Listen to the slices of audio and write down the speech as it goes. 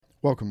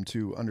Welcome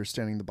to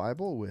Understanding the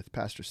Bible with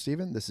Pastor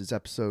Stephen. This is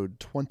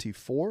episode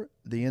 24,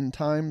 The End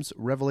Times,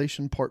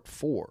 Revelation Part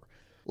 4.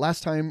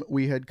 Last time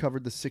we had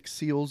covered the 6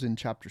 seals in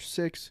chapter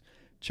 6,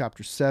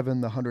 chapter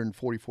 7, the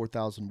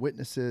 144,000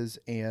 witnesses,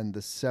 and the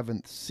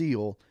 7th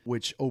seal,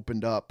 which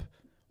opened up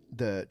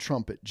the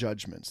trumpet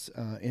judgments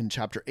in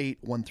chapter 8,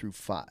 1 through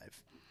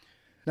 5.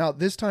 Now,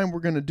 this time we're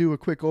going to do a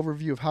quick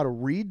overview of how to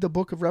read the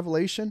book of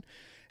Revelation,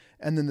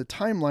 and then the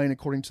timeline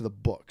according to the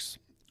books.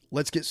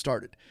 Let's get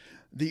started.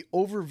 The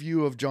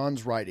overview of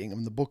John's writing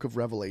in the book of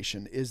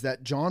Revelation is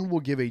that John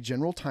will give a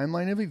general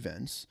timeline of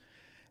events,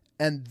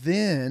 and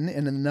then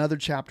in another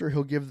chapter,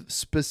 he'll give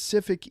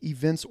specific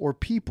events or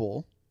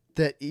people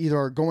that either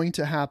are going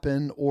to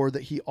happen or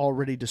that he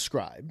already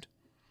described.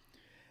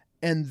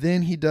 And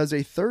then he does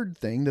a third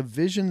thing, the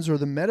visions or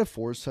the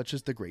metaphors, such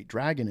as the great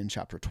dragon in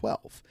chapter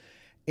 12.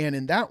 And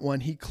in that one,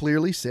 he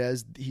clearly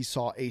says he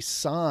saw a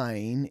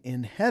sign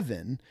in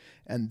heaven,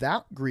 and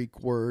that Greek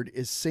word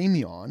is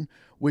semeion,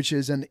 which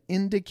is an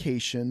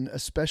indication,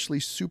 especially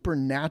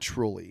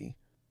supernaturally,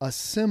 a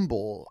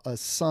symbol, a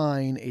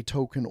sign, a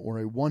token, or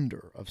a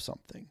wonder of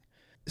something.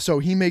 So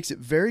he makes it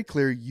very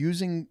clear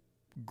using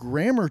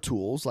grammar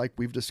tools like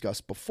we've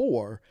discussed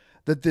before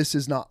that this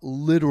is not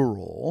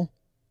literal,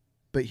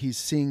 but he's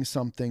seeing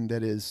something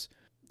that is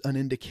an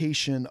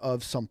indication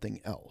of something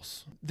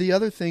else. The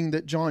other thing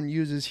that John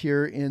uses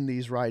here in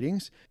these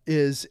writings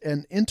is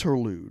an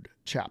interlude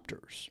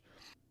chapters.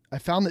 I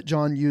found that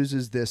John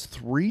uses this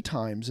 3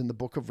 times in the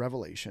book of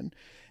Revelation,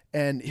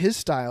 and his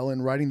style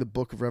in writing the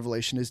book of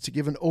Revelation is to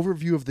give an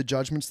overview of the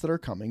judgments that are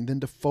coming, then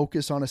to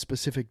focus on a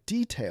specific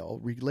detail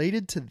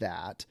related to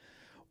that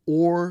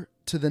or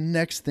to the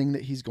next thing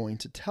that he's going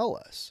to tell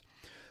us.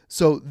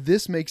 So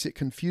this makes it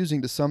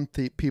confusing to some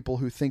people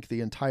who think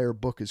the entire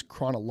book is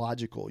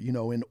chronological,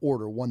 in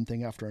order, one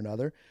thing after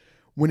another,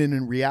 when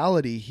in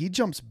reality, he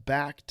jumps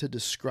back to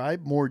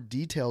describe more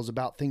details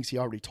about things he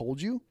already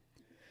told you.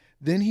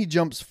 Then he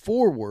jumps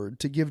forward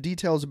to give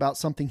details about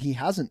something he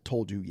hasn't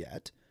told you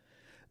yet.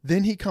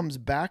 Then he comes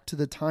back to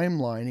the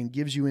timeline and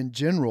gives you in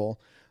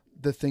general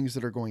the things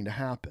that are going to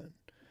happen.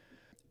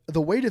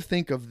 The way to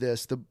think of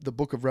this, the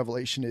book of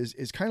Revelation,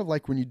 is kind of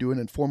like when you do an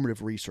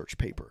informative research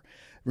paper.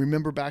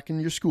 Remember back in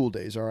your school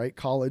days, all right,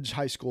 college,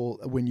 high school,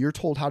 when you're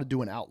told how to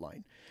do an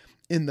outline.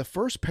 In the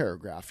first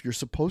paragraph, you're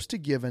supposed to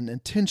give an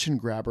attention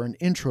grabber, an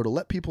intro to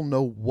let people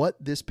know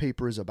what this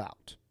paper is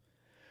about.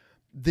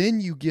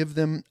 Then you give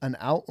them an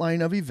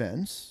outline of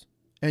events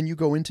and you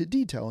go into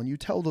detail and you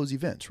tell those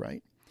events,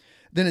 right?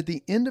 Then at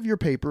the end of your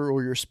paper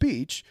or your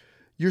speech,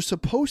 you're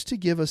supposed to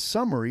give a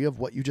summary of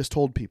what you just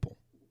told people.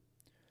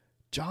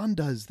 John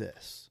does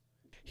this.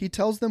 He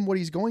tells them what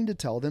he's going to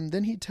tell them,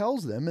 then he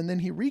tells them, and then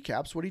he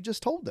recaps what he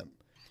just told them.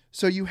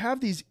 So you have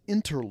these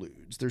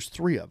interludes. There's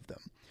 3 of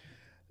them.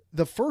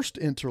 The first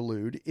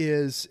interlude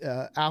is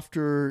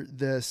after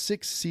the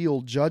 6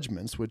 sealed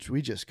judgments, which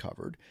we just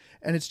covered,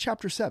 and it's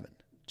chapter 7.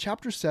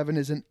 Chapter 7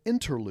 is an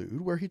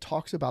interlude where he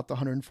talks about the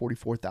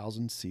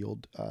 144,000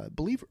 sealed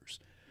believers.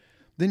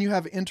 Then you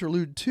have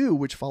interlude 2,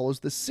 which follows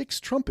the 6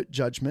 trumpet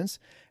judgments,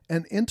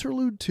 and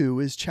interlude 2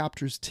 is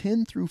chapters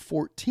 10 through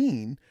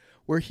 14,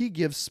 where he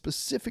gives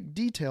specific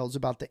details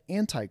about the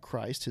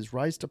Antichrist, his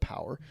rise to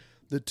power,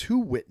 the 2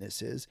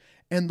 witnesses,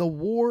 and the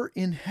war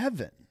in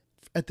heaven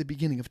at the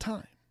beginning of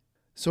time.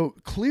 So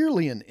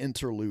clearly an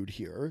interlude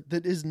here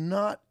that is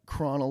not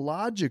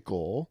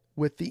chronological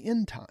with the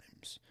end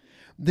times.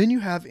 Then you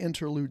have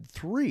interlude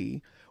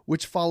 3,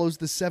 which follows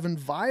the 7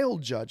 vial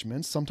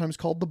judgments, sometimes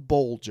called the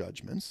bowl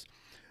judgments.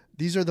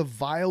 These are the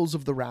vials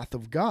of the wrath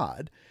of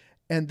God.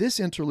 And this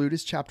interlude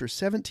is chapter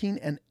 17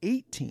 and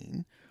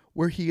 18,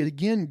 where he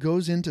again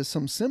goes into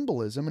some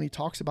symbolism and he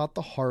talks about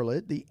the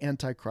harlot, the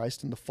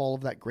Antichrist, and the fall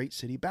of that great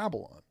city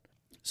Babylon.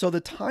 So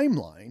the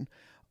timeline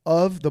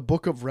of the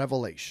book of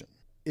Revelation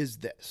is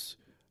this.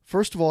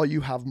 First of all,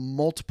 you have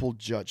multiple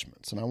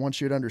judgments, and I want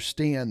you to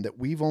understand that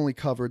we've only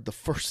covered the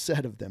first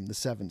set of them, the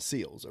 7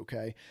 seals,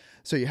 okay?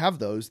 So you have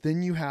those.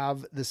 Then you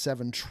have the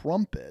 7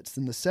 trumpets,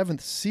 and the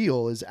 7th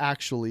seal is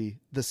actually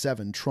the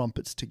 7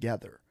 trumpets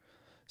together.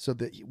 So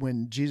that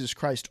when Jesus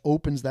Christ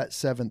opens that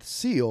 7th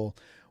seal,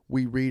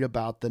 we read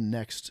about the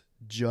next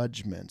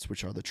judgments,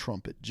 which are the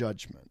trumpet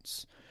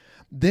judgments.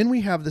 Then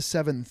we have the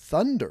 7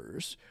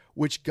 thunders,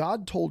 which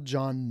God told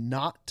John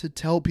not to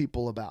tell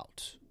people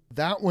about.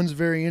 That one's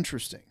very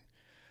interesting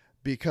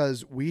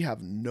because we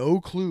have no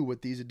clue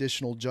what these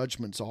additional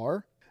judgments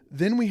are.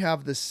 Then we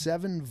have the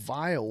 7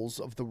 vials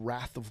of the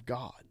wrath of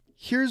God.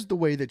 Here's the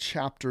way the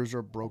chapters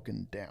are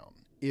broken down.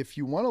 If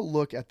you want to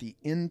look at the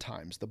end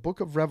times, the book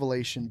of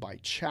Revelation by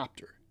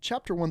chapter,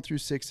 chapter 1 through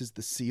 6 is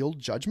the sealed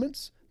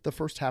judgments, the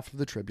first half of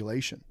the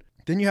tribulation.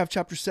 Then you have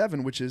chapter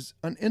 7, which is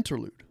an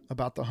interlude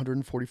about the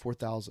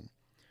 144,000.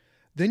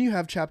 Then you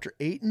have chapter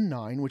 8 and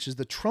 9, which is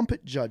the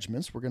trumpet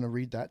judgments. We're going to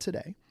read that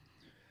today,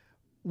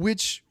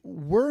 which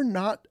we're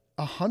not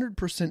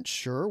 100%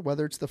 sure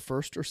whether it's the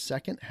first or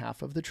second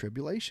half of the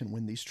tribulation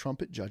when these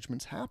trumpet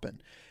judgments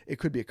happen. It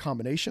could be a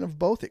combination of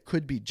both. It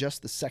could be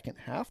just the second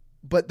half,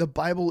 but the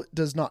Bible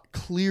does not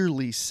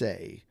clearly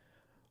say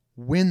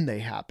when they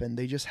happen.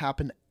 They just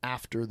happen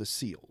after the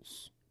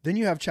seals. Then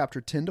you have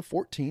chapter 10 to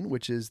 14,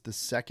 which is the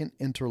second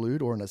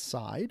interlude or an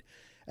aside.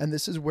 And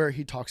this is where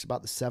he talks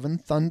about the seven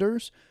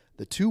thunders,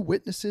 the two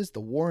witnesses, the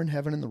war in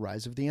heaven, and the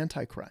rise of the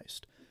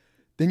Antichrist.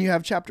 Then you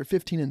have chapter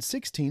 15 and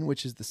 16,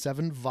 which is the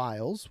seven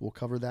vials. We'll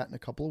cover that in a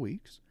couple of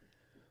weeks.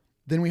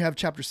 Then we have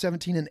chapter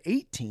 17 and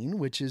 18,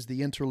 which is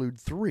the interlude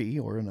 3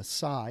 or an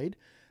aside,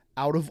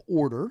 out of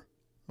order.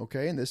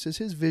 Okay, and this is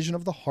his vision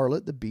of the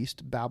harlot, the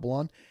beast,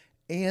 Babylon,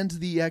 and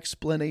the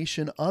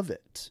explanation of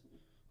it.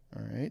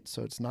 All right,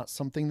 so it's not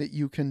something that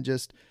you can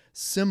just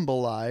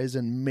symbolize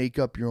and make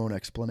up your own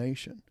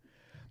explanation.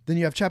 Then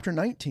you have chapter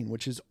 19,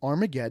 which is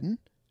Armageddon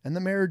and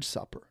the marriage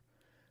supper.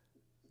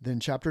 Then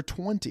chapter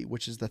 20,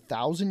 which is the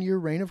 1,000-year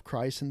reign of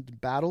Christ and the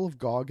battle of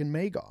Gog and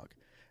Magog.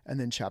 And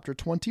then chapter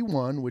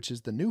 21, which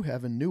is the new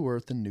heaven, new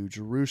earth, and new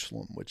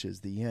Jerusalem, which is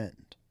the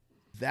end.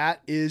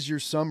 That is your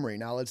summary.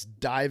 Now let's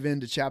dive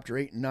into chapter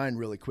 8 and 9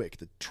 really quick,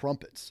 the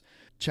trumpets.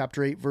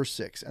 Chapter 8, verse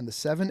 6, and the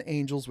seven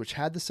angels which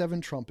had the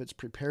seven trumpets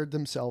prepared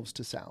themselves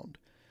to sound.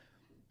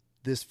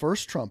 This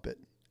first trumpet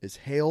is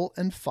hail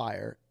and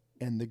fire,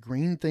 and the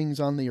green things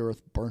on the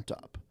earth burnt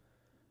up.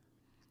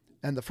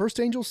 And the first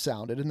angel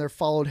sounded, and there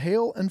followed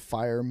hail and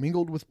fire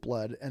mingled with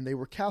blood, and they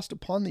were cast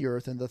upon the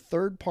earth, and the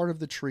third part of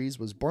the trees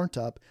was burnt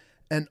up,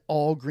 and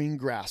all green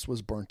grass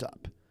was burnt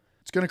up.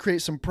 It's going to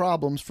create some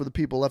problems for the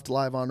people left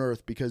alive on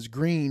earth because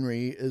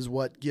greenery is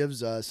what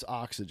gives us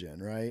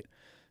oxygen, right?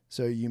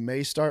 So you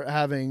may start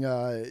having,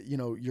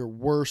 your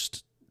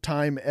worst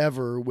time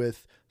ever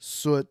with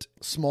soot,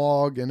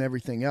 smog, and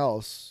everything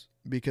else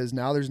because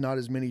now there's not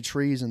as many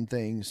trees and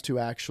things to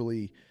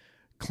actually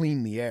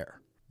clean the air.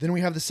 Then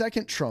we have the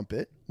second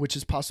trumpet, which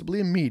is possibly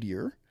a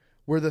meteor,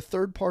 where the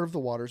third part of the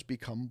waters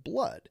become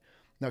blood.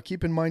 Now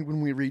keep in mind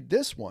when we read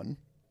this one,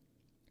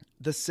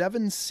 the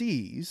seven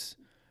seas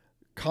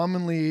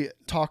commonly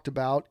talked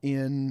about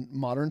in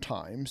modern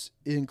times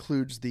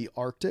includes the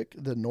Arctic,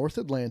 the North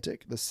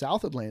Atlantic, the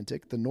South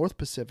Atlantic, the North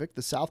Pacific,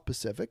 the South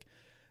Pacific,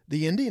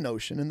 the Indian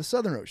Ocean, and the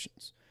Southern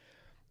Oceans.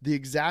 The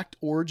exact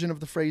origin of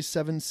the phrase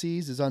seven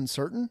seas is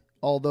uncertain,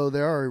 although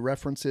there are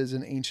references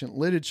in ancient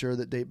literature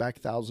that date back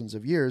thousands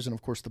of years, and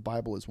of course the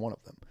Bible is one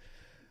of them.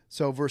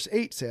 So verse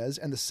 8 says,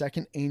 and the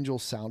second angel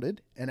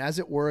sounded, and as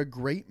it were a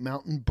great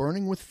mountain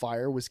burning with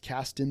fire was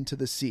cast into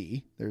the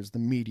sea. There's the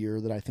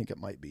meteor that I think it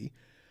might be.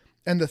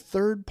 And the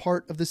third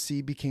part of the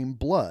sea became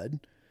blood.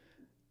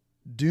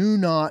 Do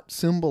not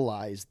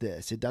symbolize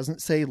this. It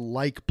doesn't say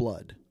like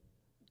blood.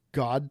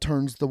 God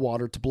turns the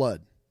water to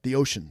blood, the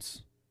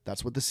oceans.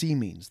 That's what the sea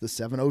means, the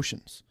seven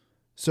oceans.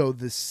 So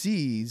the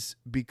seas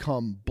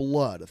become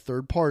blood, a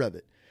third part of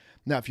it.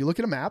 Now, if you look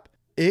at a map,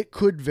 it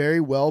could very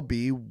well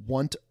be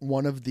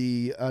one of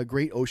the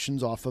great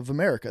oceans off of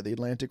America, the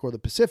Atlantic or the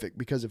Pacific,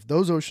 because if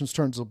those oceans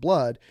turn to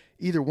blood,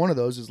 either one of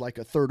those is like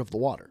a third of the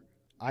water.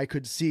 I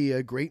could see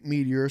a great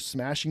meteor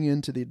smashing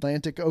into the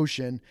Atlantic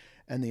Ocean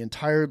and the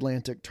entire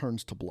Atlantic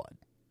turns to blood.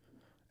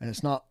 And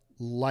it's not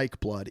like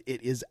blood,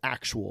 it is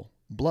actual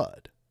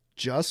blood,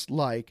 just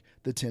like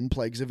the 10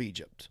 plagues of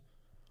Egypt.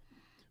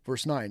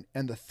 Verse 9,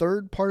 and the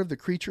third part of the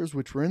creatures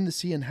which were in the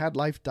sea and had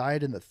life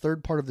died, and the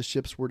third part of the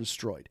ships were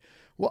destroyed.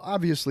 Well,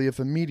 obviously, if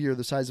a meteor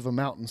the size of a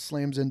mountain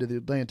slams into the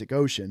Atlantic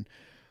Ocean,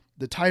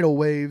 the tidal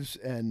waves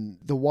and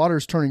the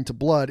waters turning to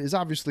blood is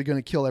obviously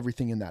going to kill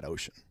everything in that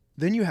ocean.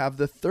 Then you have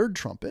the third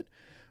trumpet,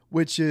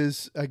 which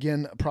is,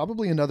 again,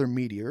 probably another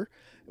meteor,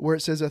 where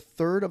it says a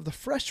third of the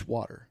fresh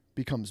water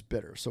becomes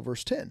bitter. So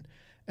verse 10,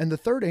 and the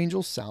third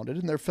angel sounded,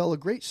 and there fell a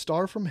great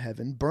star from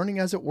heaven, burning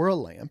as it were a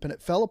lamp, and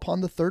it fell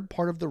upon the third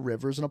part of the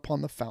rivers and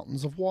upon the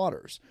fountains of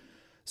waters.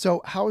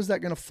 So how is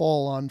that going to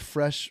fall on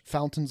fresh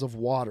fountains of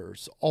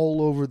waters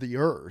all over the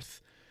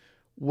earth?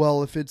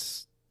 Well, if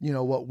it's,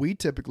 what we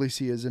typically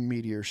see as a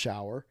meteor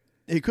shower,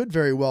 it could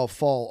very well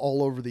fall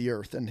all over the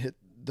earth and hit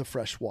the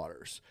fresh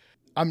waters.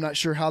 I'm not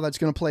sure how that's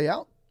going to play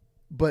out,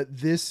 but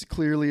this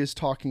clearly is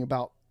talking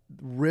about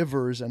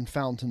rivers and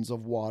fountains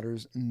of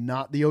waters,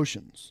 not the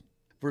oceans.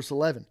 Verse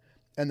 11,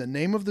 and the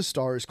name of the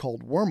star is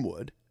called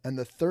Wormwood, and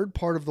the third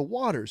part of the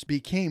waters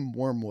became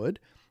wormwood,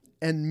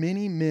 and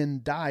many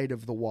men died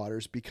of the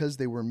waters because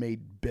they were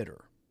made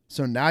bitter.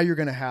 So now you're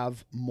going to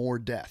have more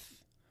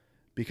death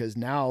because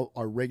now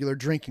our regular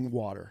drinking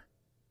water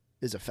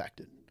is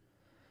affected.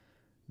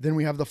 Then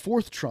we have the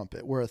fourth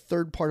trumpet, where a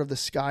third part of the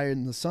sky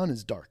and the sun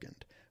is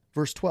darkened.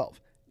 Verse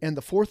 12, and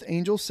the fourth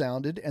angel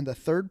sounded, and the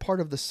third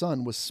part of the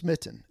sun was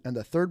smitten, and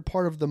the third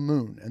part of the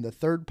moon, and the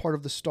third part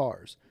of the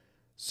stars.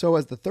 So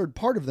as the third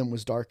part of them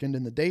was darkened,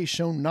 and the day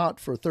shone not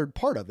for a third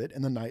part of it,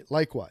 and the night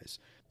likewise.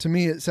 To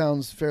me, it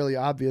sounds fairly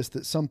obvious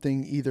that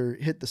something either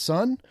hit the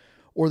sun,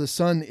 or the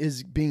sun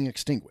is being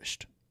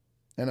extinguished.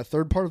 And a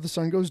third part of the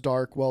sun goes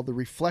dark, while the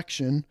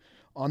reflection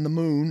on the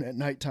moon at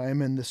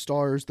nighttime and the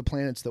stars, the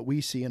planets that we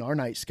see in our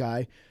night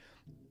sky,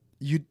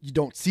 you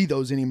don't see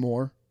those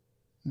anymore.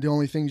 The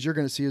only things you're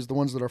going to see is the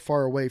ones that are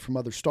far away from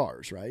other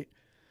stars, right?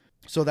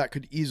 So that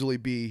could easily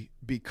be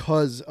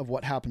because of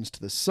what happens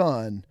to the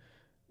sun,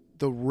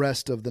 the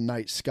rest of the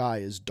night sky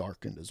is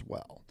darkened as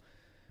well.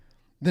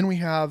 Then we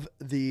have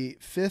the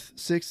 5th,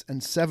 6th,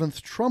 and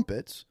 7th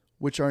trumpets,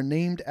 which are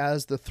named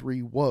as the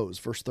 3 woes.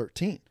 Verse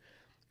 13.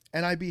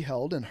 And I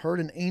beheld and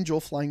heard an angel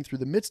flying through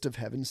the midst of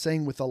heaven,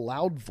 saying with a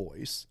loud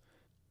voice,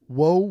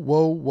 Woe,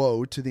 woe,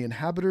 woe to the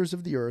inhabitants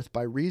of the earth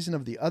by reason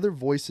of the other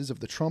voices of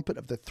the trumpet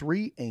of the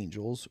 3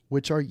 angels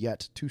which are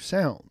yet to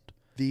sound.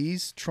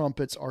 These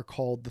trumpets are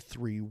called the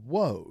 3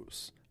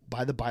 woes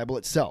by the Bible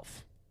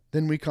itself.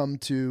 Then we come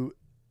to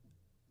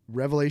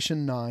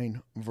Revelation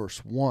 9,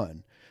 verse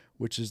 1,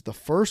 which is the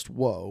first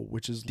woe,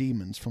 which is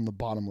demons from the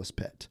bottomless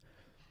pit.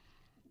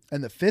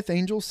 And the 5th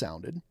angel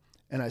sounded,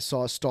 and I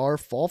saw a star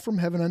fall from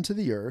heaven unto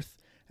the earth,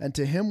 and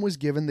to him was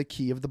given the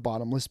key of the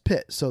bottomless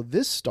pit. So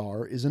this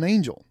star is an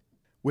angel,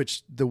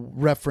 which the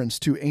reference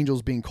to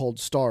angels being called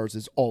stars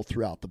is all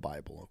throughout the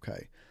Bible,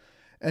 okay?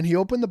 And he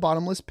opened the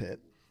bottomless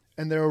pit,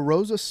 and there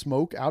arose a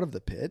smoke out of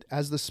the pit,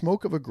 as the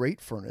smoke of a great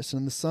furnace,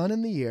 and the sun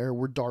and the air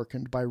were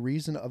darkened by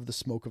reason of the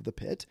smoke of the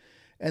pit.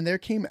 And there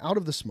came out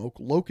of the smoke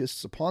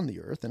locusts upon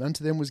the earth, and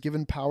unto them was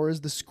given power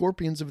as the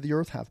scorpions of the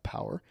earth have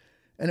power.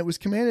 And it was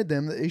commanded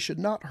them that they should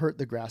not hurt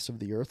the grass of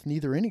the earth,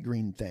 neither any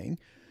green thing,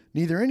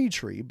 neither any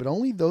tree, but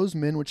only those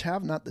men which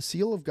have not the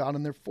seal of God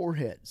on their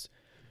foreheads.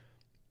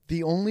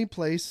 The only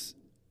place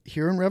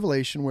here in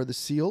Revelation where the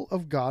seal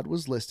of God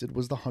was listed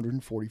was the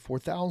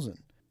 144,000.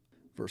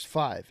 Verse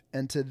 5,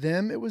 and to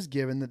them it was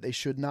given that they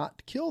should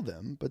not kill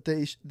them, but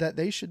that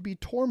they should be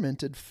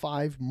tormented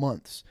 5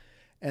 months.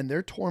 And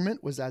their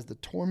torment was as the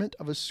torment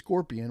of a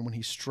scorpion when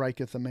he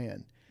striketh a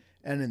man.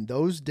 And in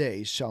those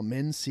days shall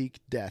men seek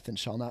death, and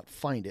shall not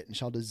find it, and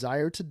shall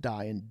desire to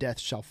die, and death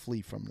shall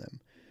flee from them.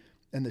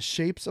 And the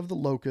shapes of the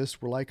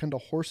locusts were like unto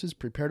horses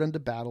prepared unto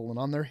battle, and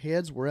on their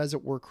heads were as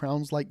it were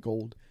crowns like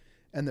gold,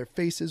 and their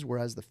faces were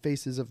as the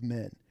faces of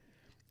men.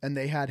 And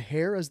they had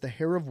hair as the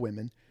hair of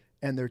women,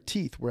 and their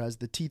teeth were as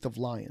the teeth of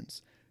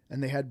lions.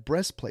 And they had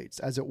breastplates,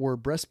 as it were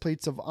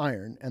breastplates of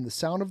iron, and the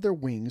sound of their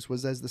wings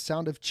was as the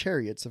sound of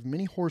chariots of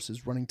many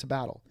horses running to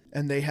battle.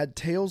 And they had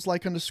tails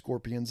like unto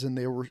scorpions, and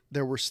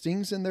there were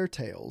stings in their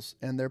tails,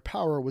 and their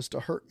power was to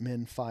hurt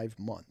men 5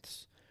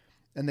 months.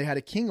 And they had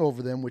a king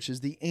over them, which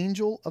is the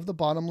angel of the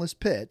bottomless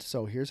pit.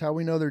 So here's how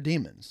we know they're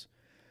demons,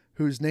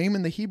 whose name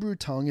in the Hebrew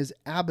tongue is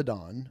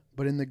Abaddon,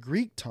 but in the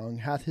Greek tongue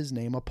hath his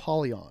name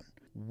Apollyon.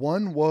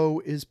 1 woe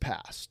is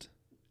past,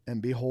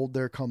 and behold,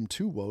 there come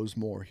 2 woes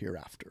more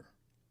hereafter.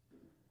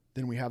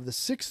 Then we have the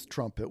 6th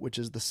trumpet, which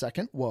is the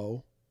 2nd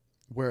woe,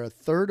 where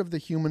 1/3 of the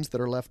humans that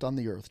are left on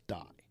the earth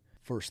die.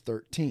 Verse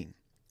 13.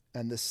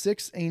 And the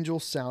 6th angel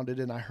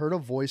sounded, and I heard a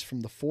voice from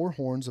the 4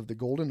 horns of the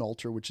golden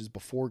altar which is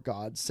before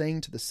God,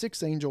 saying to the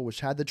 6th angel which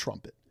had the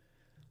trumpet,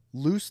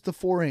 Loose the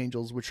 4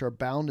 angels which are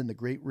bound in the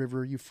great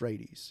river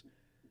Euphrates.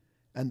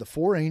 And the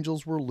 4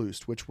 angels were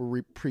loosed, which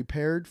were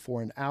prepared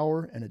for an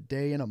hour and a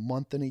day and a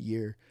month and a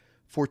year,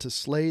 for to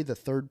slay the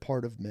 3rd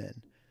part of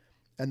men.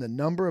 And the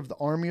number of the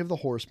army of the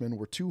horsemen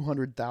were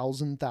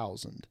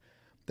 200,000.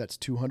 That's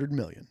 200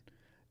 million.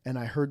 And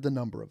I heard the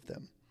number of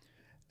them.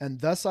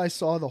 And thus I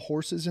saw the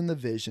horses in the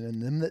vision,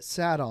 and them that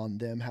sat on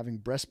them having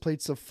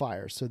breastplates of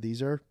fire. So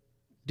these are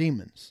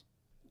demons.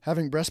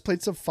 Having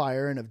breastplates of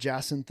fire and of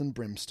jacinth and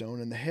brimstone,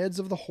 and the heads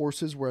of the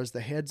horses were as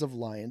the heads of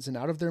lions, and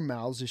out of their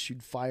mouths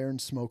issued fire and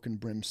smoke and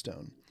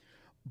brimstone.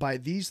 By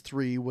these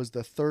 3 was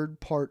the 3rd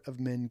part of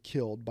men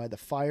killed, by the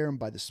fire and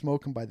by the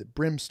smoke and by the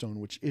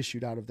brimstone which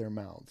issued out of their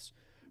mouths.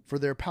 For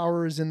their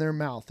power is in their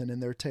mouth and in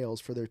their tails,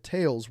 for their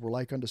tails were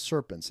like unto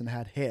serpents and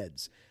had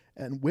heads,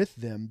 and with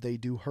them they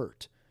do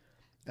hurt.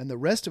 And the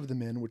rest of the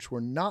men which were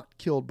not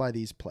killed by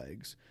these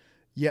plagues,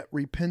 yet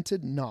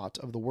repented not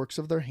of the works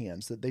of their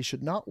hands, that they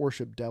should not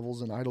worship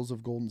devils and idols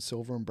of gold and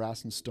silver and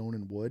brass and stone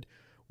and wood,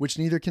 which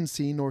neither can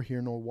see nor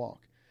hear nor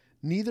walk.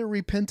 Neither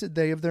repented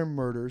they of their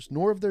murders,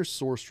 nor of their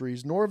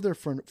sorceries, nor of their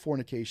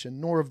fornication,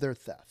 nor of their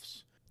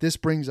thefts. This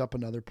brings up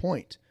another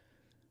point.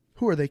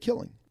 Who are they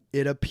killing?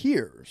 It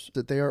appears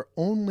that they are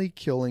only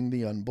killing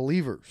the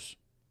unbelievers,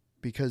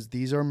 because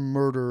these are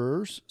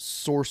murderers,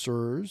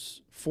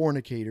 sorcerers,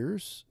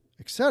 fornicators,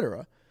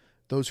 etc.,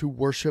 those who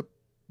worship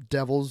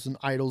devils and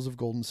idols of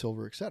gold and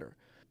silver, etc.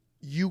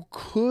 You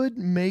could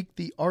make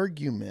the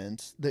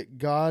argument that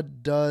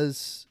God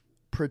does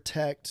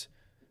protect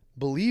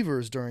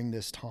believers during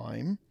this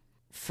time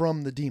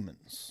from the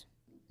demons.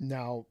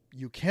 Now,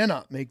 you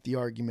cannot make the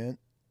argument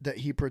that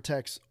he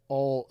protects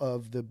all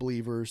of the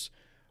believers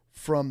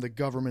from the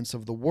governments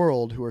of the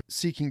world who are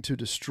seeking to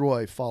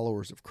destroy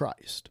followers of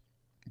Christ,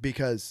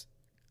 because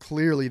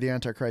clearly the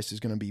Antichrist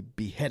is going to be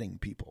beheading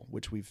people,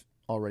 which we've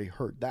already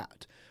heard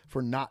that,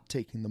 for not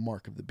taking the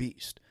mark of the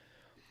beast.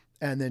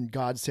 And then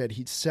God said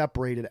he'd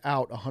separated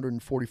out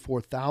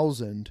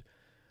 144,000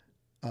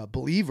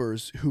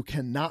 believers who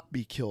cannot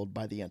be killed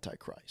by the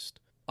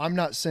Antichrist. I'm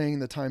not saying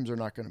the times are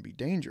not going to be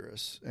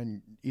dangerous,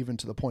 and even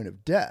to the point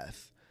of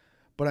death,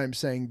 but I'm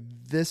saying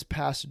this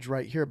passage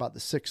right here about the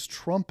 6th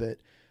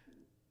trumpet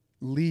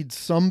leads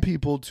some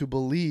people to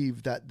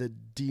believe that the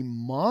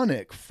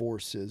demonic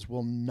forces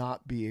will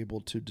not be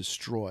able to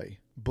destroy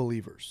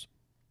believers.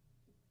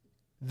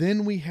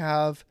 Then we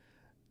have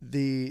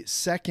the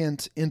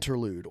second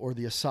interlude, or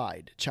the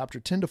aside, chapter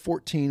 10 to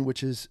 14,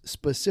 which is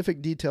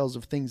specific details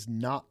of things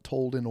not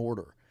told in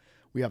order.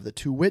 We have the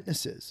two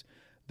witnesses.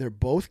 They're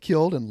both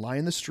killed and lie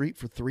in the street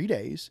for 3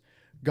 days.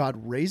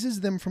 God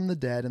raises them from the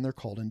dead and they're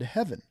called into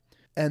heaven.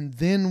 And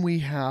then we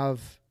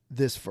have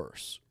this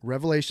verse,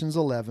 Revelations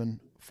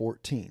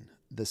 11:14.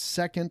 The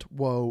second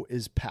woe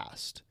is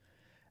past,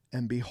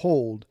 and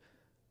behold,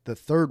 the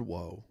third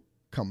woe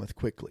cometh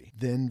quickly.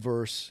 Then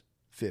verse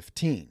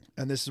 15.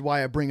 And this is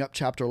why I bring up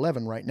chapter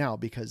 11 right now,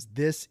 because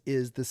this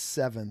is the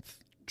seventh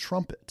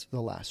trumpet,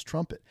 the last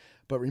trumpet.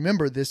 But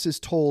remember, this is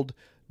told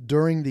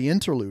during the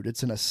interlude.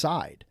 It's an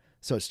aside.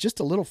 So it's just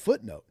a little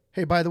footnote.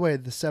 Hey, by the way,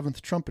 the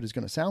seventh trumpet is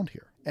going to sound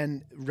here.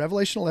 And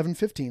Revelation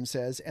 11:15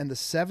 says, and the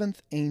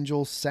seventh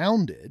angel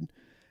sounded,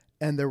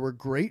 and there were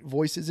great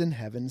voices in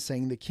heaven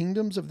saying, the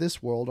kingdoms of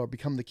this world are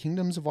become the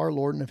kingdoms of our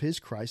Lord and of his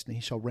Christ, and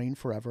he shall reign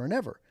forever and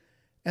ever.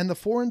 And the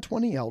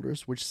 24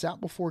 elders, which sat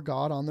before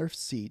God on their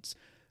seats,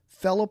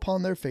 fell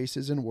upon their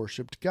faces and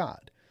worshipped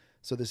God.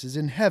 So this is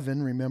in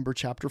heaven. Remember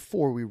chapter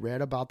 4, we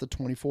read about the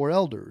 24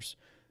 elders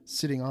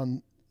sitting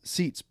on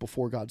seats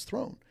before God's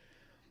throne.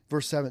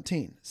 Verse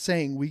 17,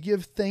 saying, we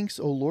give thanks,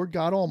 O Lord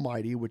God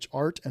Almighty, which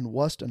art and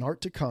wast and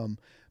art to come,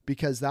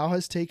 because thou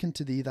hast taken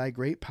to thee thy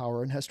great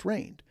power and hast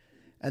reigned.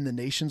 And the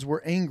nations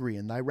were angry,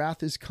 and thy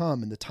wrath is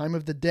come in the time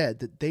of the dead,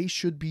 that they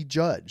should be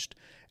judged,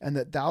 and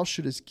that thou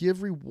shouldest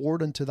give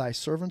reward unto thy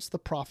servants the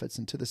prophets,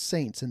 and to the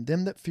saints, and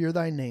them that fear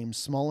thy name,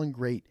 small and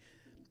great,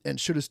 and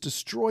shouldest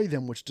destroy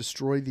them which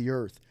destroy the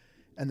earth.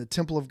 And the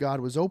temple of God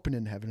was open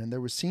in heaven, and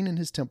there was seen in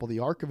his temple the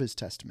ark of his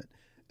testament.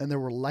 And there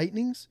were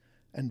lightnings,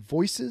 and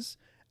voices,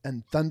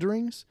 and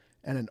thunderings,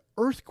 and an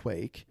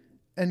earthquake,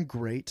 and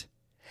great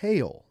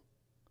hail.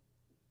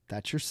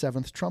 That's your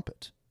seventh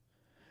trumpet.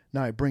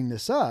 Now I bring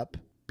this up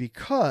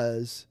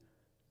because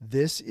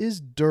this is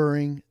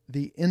during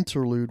the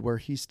interlude where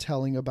he's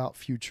telling about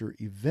future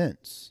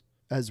events,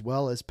 as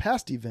well as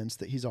past events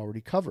that he's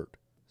already covered.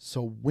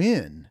 So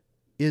when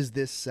is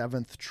this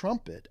seventh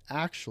trumpet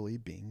actually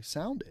being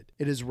sounded?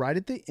 It is right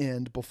at the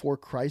end, before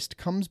Christ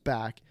comes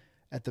back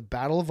at the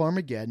Battle of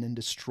Armageddon and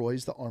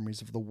destroys the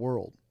armies of the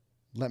world.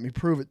 Let me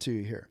prove it to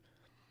you here.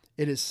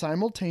 It is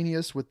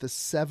simultaneous with the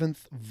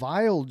seventh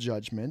vial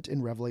judgment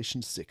in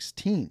Revelation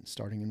 16,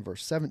 starting in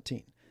verse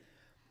 17.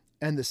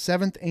 And the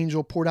seventh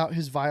angel poured out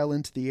his vial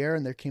into the air,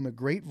 and there came a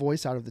great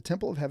voice out of the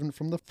temple of heaven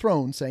from the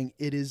throne, saying,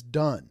 it is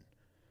done.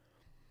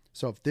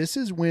 So if this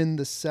is when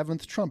the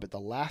seventh trumpet, the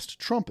last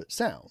trumpet,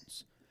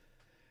 sounds,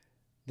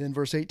 then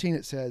verse 18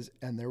 it says,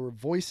 and there were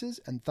voices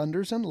and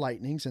thunders and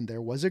lightnings, and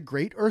there was a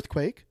great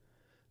earthquake,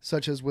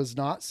 such as was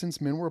not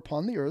since men were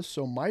upon the earth,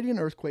 so mighty an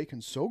earthquake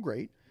and so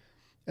great.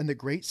 And the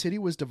great city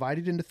was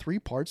divided into 3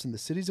 parts, and the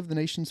cities of the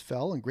nations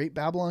fell, and great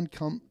Babylon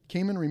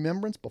came in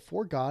remembrance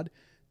before God,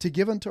 to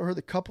give unto her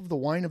the cup of the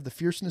wine of the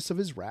fierceness of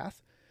his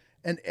wrath.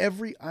 And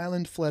every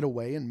island fled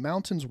away, and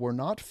mountains were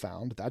not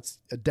found. That's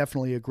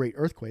definitely a great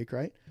earthquake,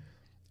 right?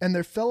 And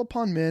there fell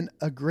upon men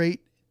a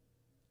great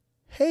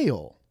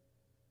hail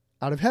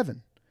out of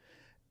heaven,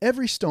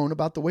 every stone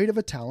about the weight of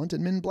a talent,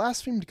 and men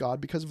blasphemed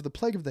God because of the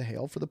plague of the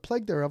hail, for the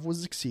plague thereof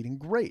was exceeding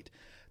great.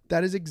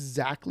 That is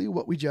exactly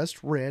what we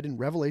just read in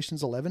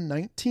Revelations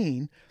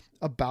 11:19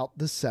 about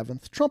the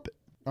seventh trumpet.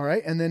 All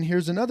right, and then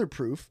here's another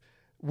proof.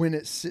 When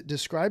it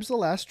describes the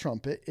last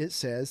trumpet, it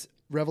says,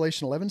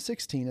 Revelation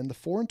 11:16, and the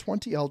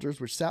 24 elders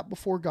which sat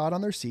before God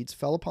on their seats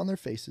fell upon their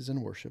faces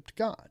and worshipped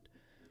God.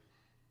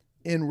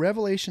 In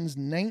Revelations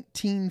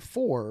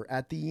 19:4,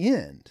 at the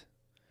end,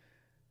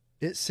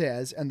 it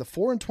says, and the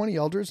 24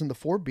 elders and the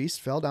 4 beasts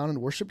fell down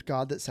and worshipped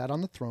God that sat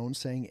on the throne,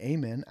 saying,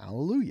 Amen,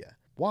 Alleluia.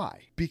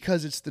 Why?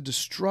 Because it's the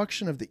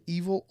destruction of the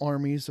evil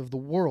armies of the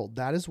world.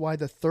 That is why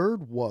the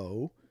third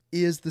woe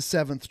is the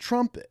seventh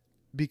trumpet,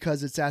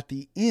 because it's at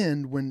the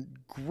end when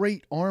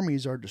great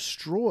armies are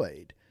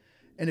destroyed.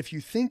 And if you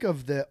think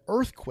of the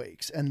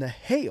earthquakes and the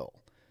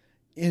hail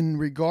in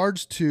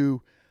regards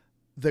to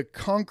the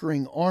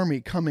conquering army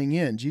coming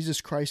in,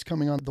 Jesus Christ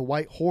coming on the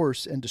white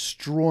horse and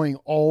destroying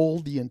all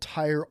the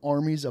entire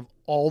armies of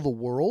all the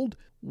world,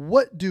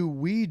 what do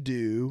we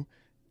do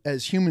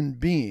as human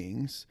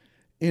beings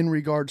in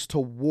regards to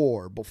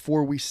war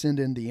before we send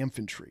in the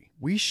infantry?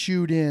 We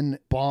shoot in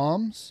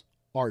bombs,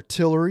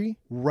 artillery,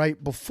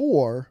 right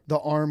before the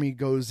army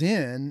goes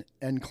in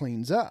and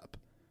cleans up.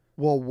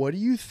 Well, what do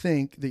you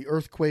think the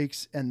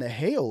earthquakes and the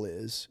hail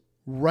is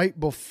right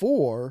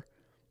before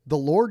the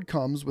Lord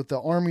comes with the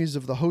armies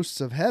of the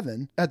hosts of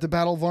heaven at the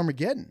Battle of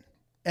Armageddon?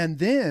 And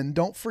then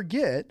don't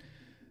forget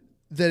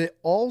that it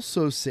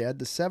also said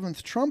the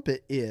seventh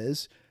trumpet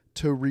is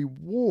to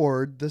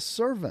reward the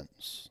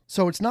servants.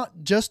 So it's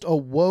not just a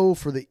woe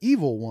for the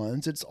evil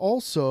ones, it's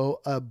also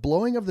a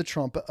blowing of the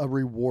trumpet, a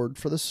reward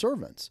for the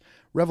servants.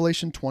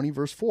 Revelation 20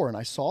 verse 4, and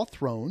I saw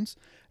thrones,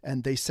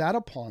 and they sat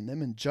upon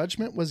them, and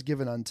judgment was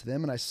given unto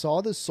them. And I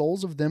saw the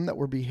souls of them that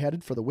were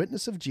beheaded for the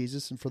witness of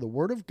Jesus and for the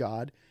word of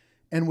God,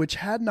 and which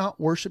had not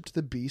worshipped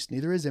the beast,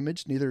 neither his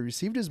image, neither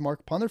received his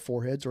mark upon their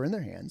foreheads or in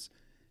their hands.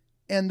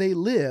 And they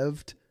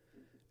lived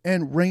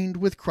and reigned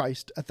with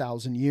Christ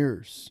 1,000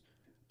 years.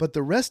 But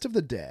the rest of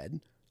the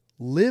dead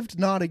lived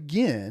not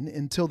again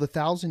until the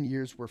 1,000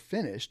 years were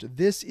finished.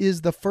 This is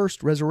the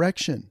first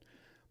resurrection.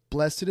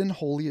 Blessed and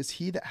holy is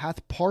he that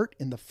hath part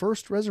in the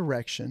first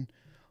resurrection.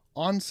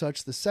 On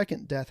such the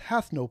second death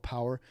hath no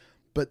power,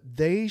 but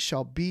they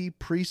shall be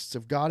priests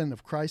of God and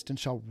of Christ, and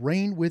shall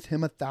reign with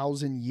him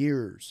 1,000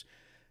 years.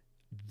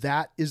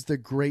 That is the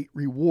great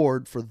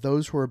reward for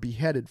those who are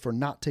beheaded for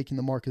not taking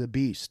the mark of the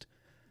beast.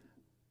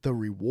 The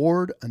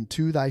reward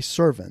unto thy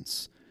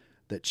servants,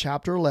 that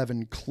chapter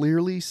 11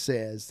 clearly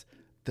says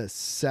the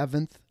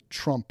seventh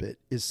trumpet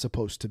is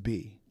supposed to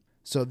be.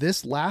 So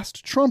this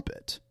last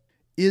trumpet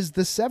is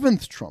the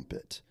seventh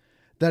trumpet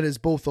that is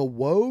both a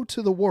woe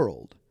to the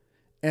world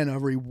and a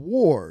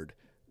reward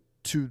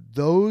to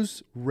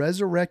those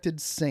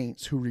resurrected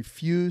saints who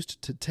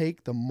refused to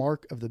take the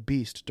mark of the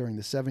beast during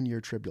the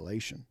 7-year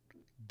tribulation.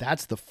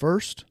 That's the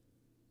first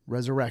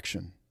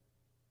resurrection,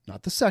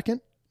 not the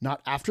second,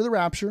 not after the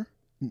rapture.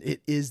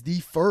 It is the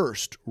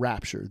first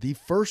rapture, the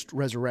first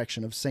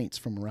resurrection of saints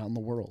from around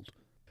the world.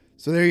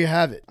 So there you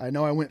have it. I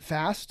know I went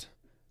fast.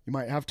 You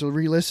might have to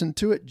re-listen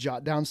to it,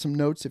 jot down some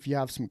notes if you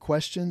have some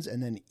questions,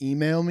 and then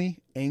email me,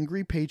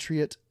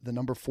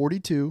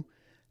 angrypatriot42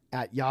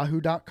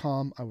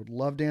 @yahoo.com. I would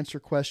love to answer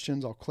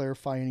questions. I'll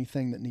clarify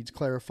anything that needs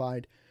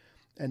clarified.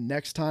 And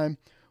next time,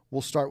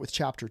 we'll start with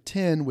chapter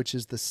 10, which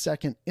is the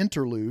second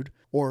interlude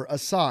or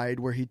aside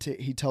where he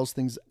tells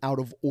things out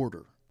of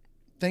order.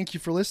 Thank you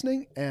for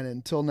listening, and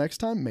until next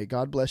time, may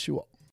God bless you all.